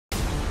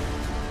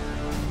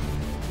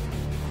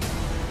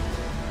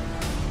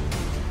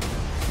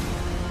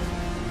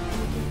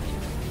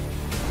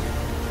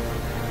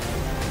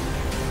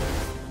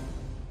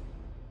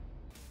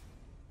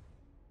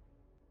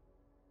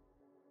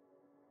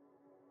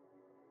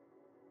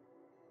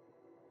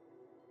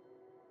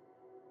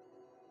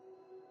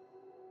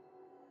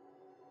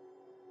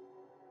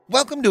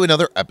Welcome to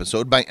another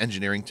episode by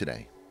Engineering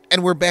Today,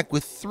 and we're back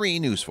with 3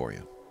 news for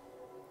you.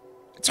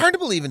 It's hard to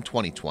believe in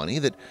 2020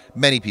 that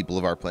many people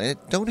of our planet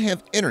don't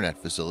have internet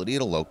facility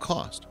at a low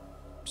cost.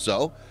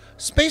 So,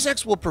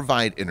 SpaceX will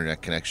provide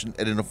internet connection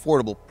at an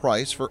affordable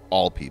price for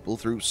all people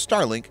through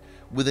Starlink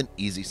with an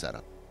easy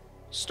setup,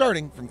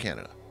 starting from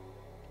Canada.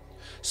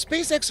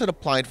 SpaceX had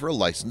applied for a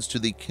license to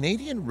the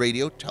Canadian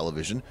Radio,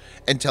 Television,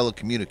 and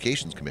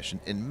Telecommunications Commission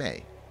in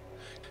May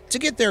to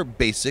get their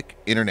basic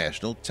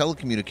international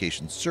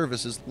telecommunications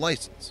services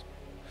license.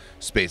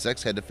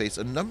 SpaceX had to face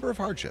a number of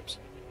hardships,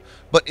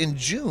 but in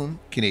June,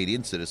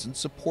 Canadian citizens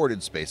supported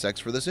SpaceX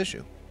for this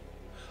issue.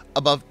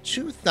 Above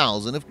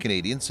 2,000 of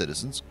Canadian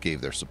citizens gave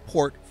their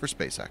support for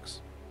SpaceX.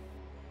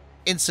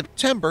 In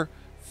September,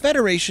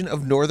 Federation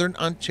of Northern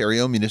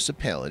Ontario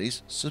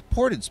Municipalities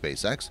supported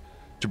SpaceX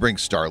to bring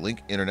Starlink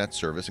internet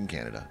service in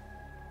Canada.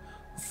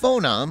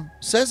 FONAM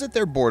says at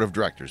their board of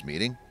directors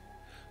meeting,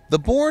 the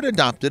board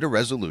adopted a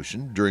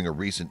resolution during a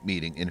recent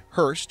meeting in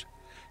Hearst,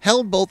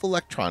 held both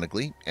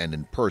electronically and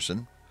in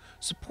person,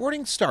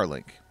 supporting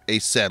Starlink, a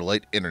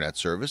satellite internet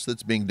service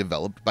that's being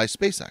developed by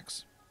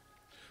SpaceX.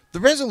 The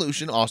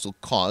resolution also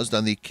caused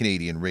on the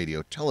Canadian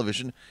Radio,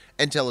 Television,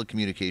 and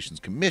Telecommunications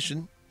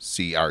Commission,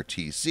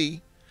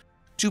 CRTC,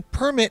 to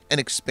permit and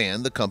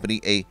expand the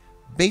company a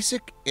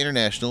Basic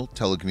International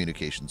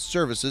Telecommunications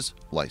Services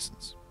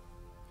license.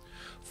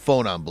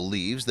 FONAM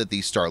believes that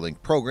the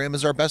Starlink program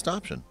is our best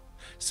option,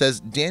 says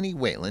Danny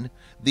Whalen,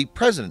 the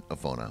president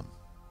of FONAM.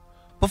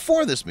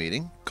 Before this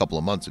meeting, a couple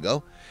of months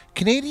ago,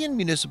 Canadian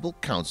Municipal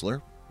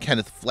Councillor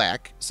Kenneth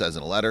Flack says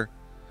in a letter,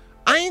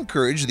 I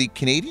encourage the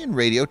Canadian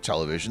Radio,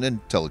 Television,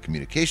 and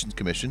Telecommunications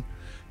Commission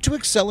to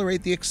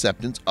accelerate the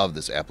acceptance of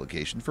this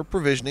application for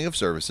provisioning of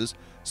services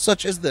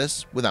such as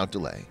this without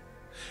delay,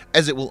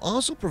 as it will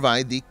also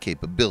provide the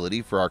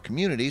capability for our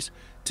communities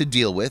to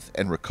deal with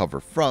and recover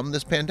from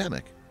this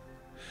pandemic.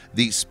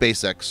 The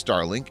SpaceX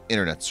Starlink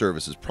Internet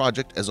Services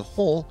project as a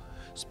whole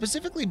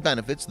specifically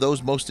benefits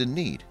those most in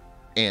need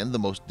and the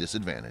most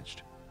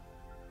disadvantaged.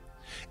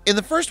 In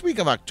the first week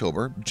of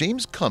October,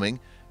 James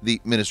Cumming,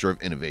 the Minister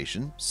of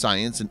Innovation,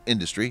 Science and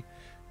Industry,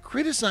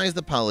 criticized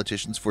the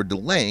politicians for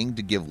delaying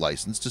to give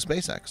license to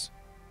SpaceX.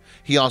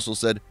 He also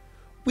said,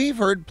 we've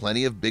heard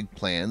plenty of big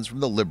plans from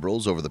the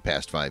Liberals over the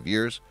past 5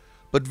 years,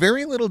 but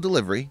very little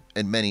delivery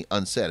and many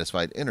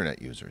unsatisfied internet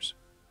users.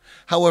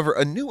 However,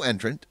 a new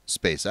entrant,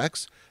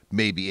 SpaceX,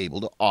 may be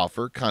able to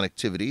offer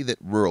connectivity that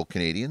rural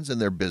Canadians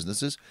and their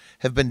businesses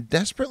have been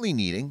desperately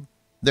needing.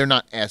 They're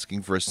not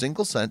asking for a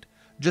single cent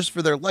just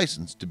for their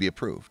license to be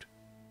approved.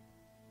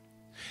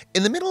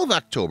 In the middle of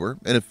October,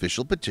 an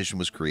official petition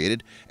was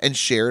created and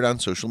shared on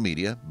social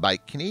media by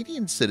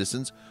Canadian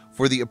citizens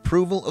for the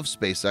approval of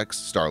SpaceX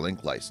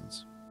Starlink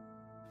license.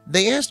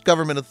 They asked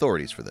government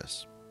authorities for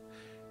this.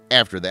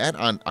 After that,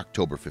 on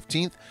October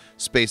 15th,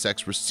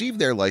 SpaceX received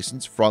their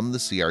license from the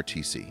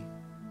CRTC.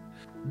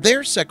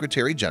 Their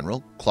Secretary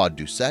General, Claude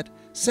Doucette,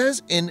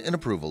 says in an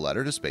approval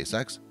letter to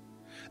SpaceX,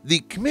 the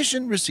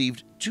Commission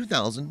received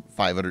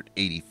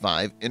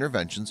 2,585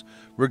 interventions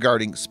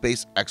regarding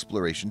Space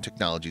Exploration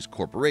Technologies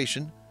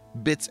Corporation,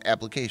 BITS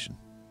application.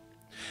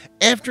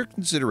 After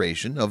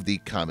consideration of the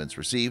comments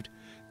received,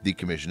 the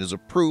Commission has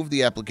approved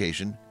the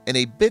application and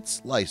a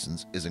BITS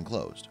license is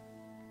enclosed.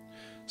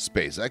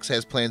 SpaceX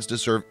has plans to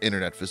serve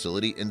internet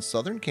facility in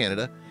southern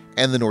Canada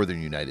and the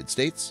northern United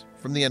States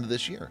from the end of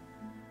this year.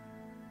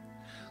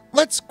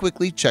 Let's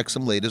quickly check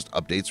some latest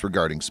updates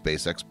regarding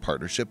SpaceX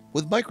partnership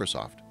with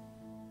Microsoft.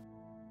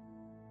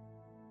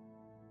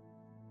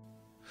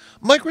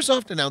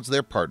 Microsoft announced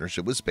their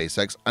partnership with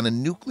SpaceX on a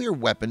nuclear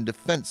weapon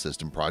defense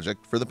system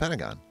project for the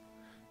Pentagon.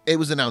 It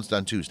was announced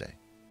on Tuesday.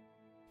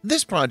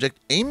 This project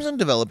aims on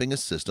developing a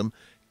system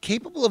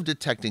capable of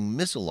detecting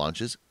missile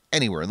launches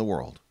anywhere in the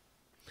world.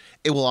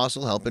 It will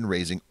also help in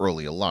raising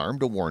early alarm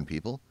to warn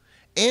people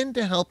and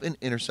to help in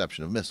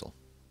interception of missile.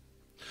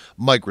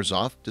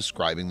 Microsoft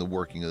describing the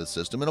working of the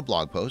system in a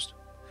blog post.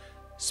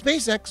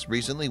 SpaceX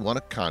recently won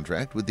a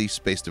contract with the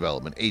Space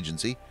Development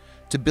Agency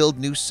to build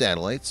new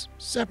satellites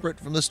separate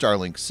from the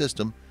Starlink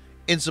system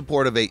in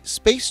support of a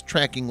space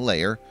tracking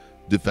layer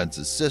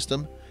defenses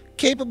system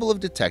capable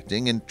of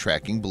detecting and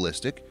tracking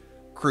ballistic,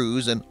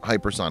 cruise, and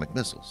hypersonic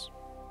missiles.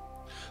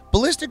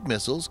 Ballistic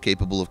missiles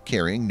capable of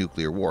carrying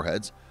nuclear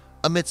warheads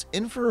emits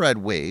infrared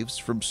waves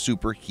from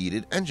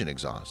superheated engine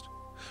exhaust,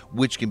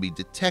 which can be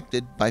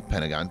detected by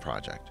Pentagon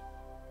project.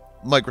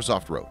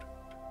 Microsoft wrote,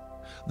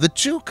 the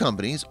two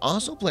companies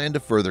also plan to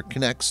further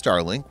connect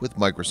Starlink with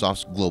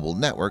Microsoft's global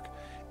network,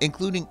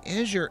 including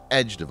Azure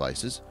Edge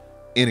devices,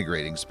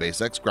 integrating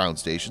SpaceX ground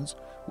stations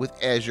with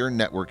Azure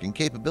networking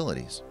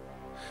capabilities.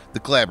 The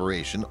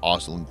collaboration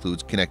also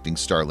includes connecting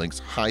Starlink's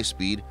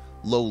high-speed,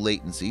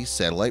 low-latency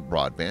satellite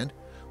broadband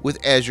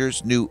with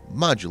Azure's new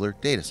modular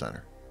data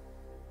center.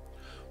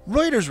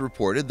 Reuters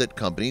reported that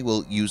company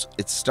will use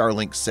its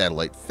Starlink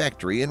satellite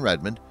factory in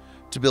Redmond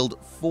to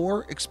build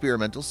 4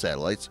 experimental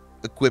satellites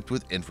equipped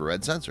with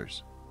infrared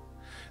sensors.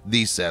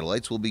 These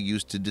satellites will be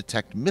used to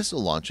detect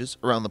missile launches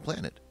around the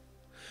planet.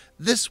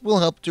 This will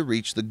help to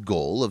reach the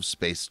goal of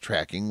space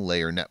tracking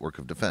layer network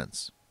of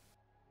defense.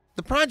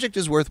 The project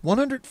is worth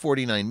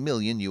 $149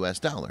 million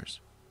US.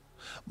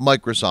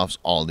 Microsoft's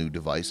all-new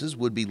devices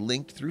would be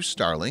linked through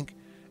Starlink,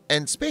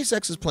 and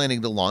SpaceX is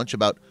planning to launch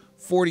about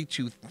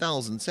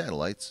 42,000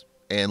 satellites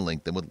and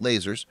link them with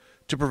lasers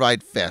to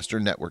provide faster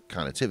network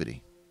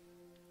connectivity.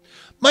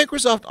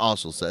 Microsoft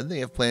also said they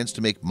have plans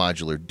to make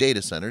modular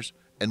data centers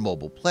and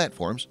mobile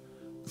platforms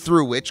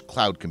through which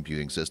cloud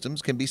computing systems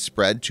can be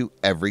spread to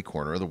every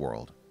corner of the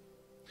world.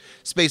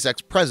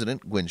 SpaceX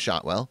President Gwynne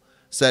Shotwell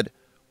said,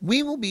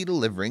 "We will be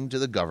delivering to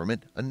the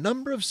government a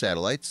number of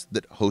satellites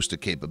that host a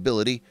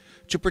capability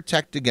to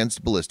protect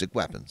against ballistic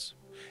weapons,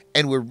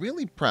 and we're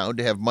really proud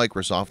to have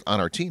Microsoft on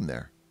our team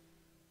there."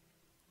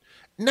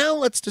 Now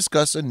let's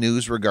discuss a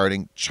news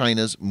regarding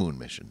China's moon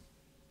mission.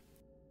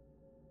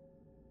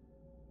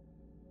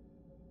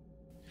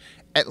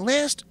 At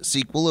last,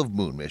 sequel of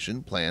moon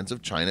mission plans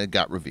of China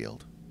got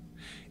revealed.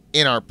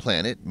 In our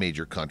planet,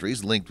 major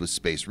countries linked with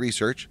space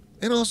research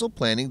and also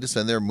planning to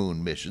send their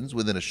moon missions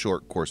within a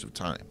short course of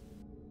time.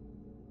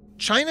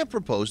 China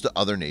proposed to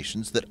other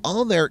nations that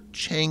all their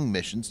Chang'e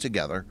missions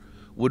together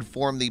would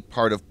form the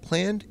part of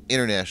planned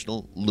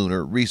International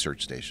Lunar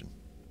Research Station.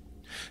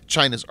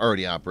 China's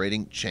already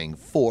operating Chang'e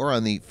 4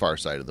 on the far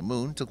side of the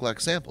moon to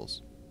collect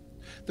samples.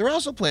 They're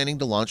also planning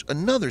to launch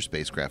another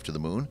spacecraft to the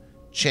moon,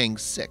 Chang'e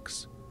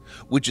 6,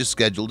 which is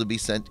scheduled to be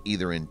sent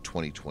either in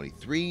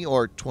 2023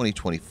 or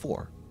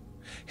 2024,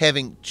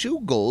 having two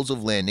goals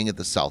of landing at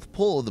the south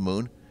pole of the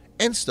moon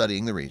and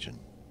studying the region.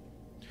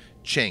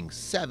 Chang'e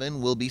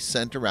 7 will be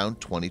sent around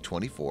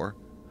 2024,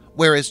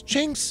 whereas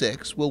Chang'e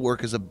 6 will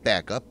work as a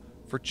backup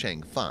for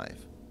Chang'e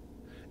 5.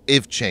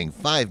 If Chang'e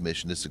 5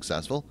 mission is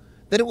successful,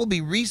 then it will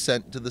be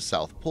resent to the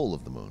south pole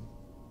of the moon.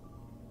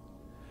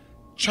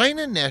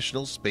 China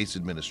National Space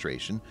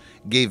Administration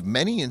gave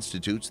many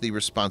institutes the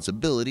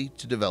responsibility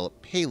to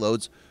develop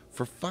payloads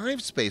for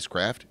 5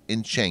 spacecraft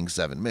in Chang'e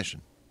 7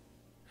 mission.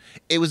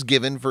 It was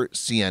given for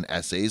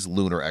CNSA's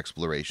Lunar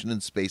Exploration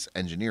and Space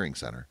Engineering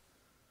Center.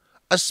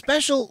 A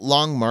special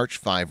Long March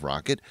 5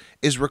 rocket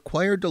is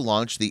required to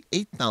launch the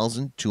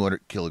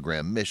 8,200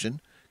 kilogram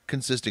mission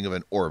consisting of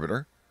an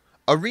orbiter,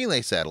 a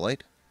relay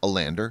satellite, a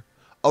lander,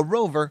 a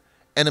rover,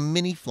 and a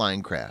mini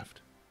flying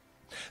craft.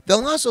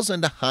 They'll also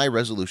send a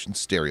high-resolution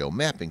stereo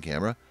mapping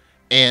camera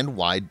and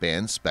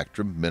wideband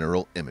spectrum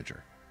mineral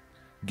imager,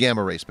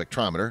 gamma-ray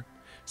spectrometer,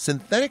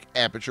 synthetic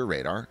aperture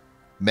radar,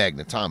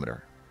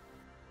 magnetometer.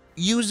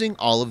 Using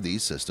all of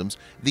these systems,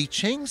 the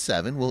Chang'e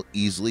 7 will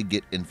easily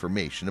get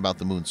information about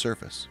the moon's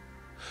surface.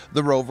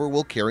 The rover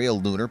will carry a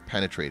lunar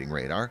penetrating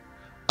radar,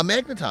 a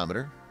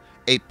magnetometer,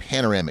 a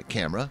panoramic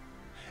camera,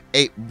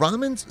 a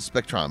Raman's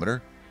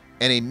spectrometer,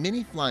 and a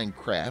mini flying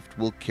craft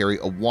will carry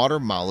a water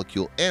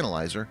molecule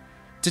analyzer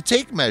to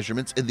take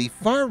measurements in the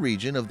far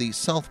region of the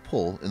south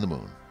pole in the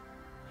moon.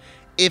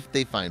 If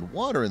they find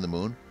water in the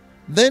moon,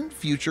 then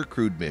future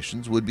crewed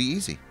missions would be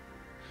easy.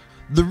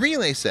 The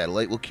relay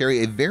satellite will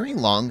carry a very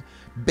long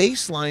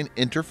baseline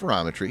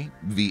interferometry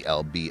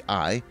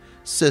 (VLBI)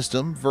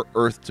 system for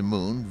Earth to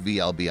Moon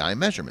 (VLBI)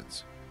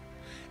 measurements.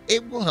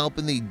 It will help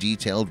in the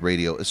detailed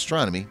radio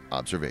astronomy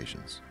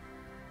observations.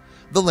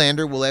 The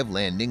lander will have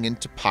landing and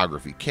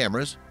topography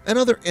cameras and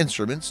other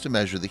instruments to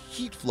measure the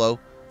heat flow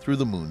through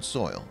the moon's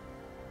soil.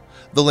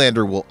 The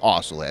lander will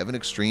also have an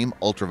extreme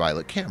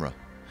ultraviolet camera,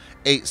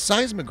 a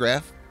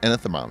seismograph, and a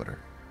thermometer.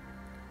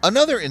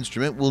 Another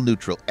instrument will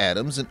neutral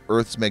atoms in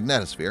Earth's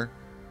magnetosphere,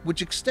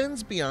 which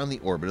extends beyond the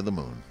orbit of the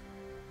moon.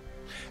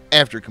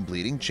 After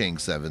completing Chang'e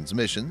 7's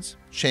missions,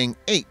 Chang'e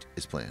 8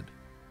 is planned.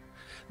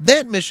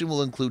 That mission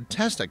will include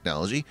test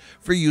technology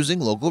for using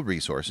local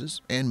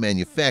resources and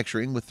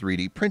manufacturing with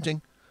 3D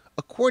printing,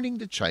 according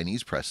to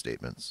Chinese press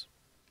statements.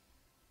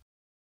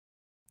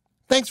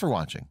 Thanks for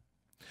watching.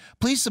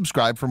 Please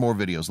subscribe for more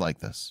videos like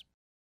this.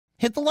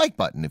 Hit the like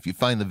button if you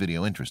find the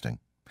video interesting,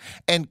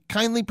 and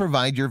kindly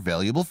provide your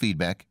valuable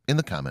feedback in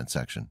the comment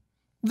section.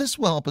 This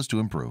will help us to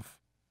improve.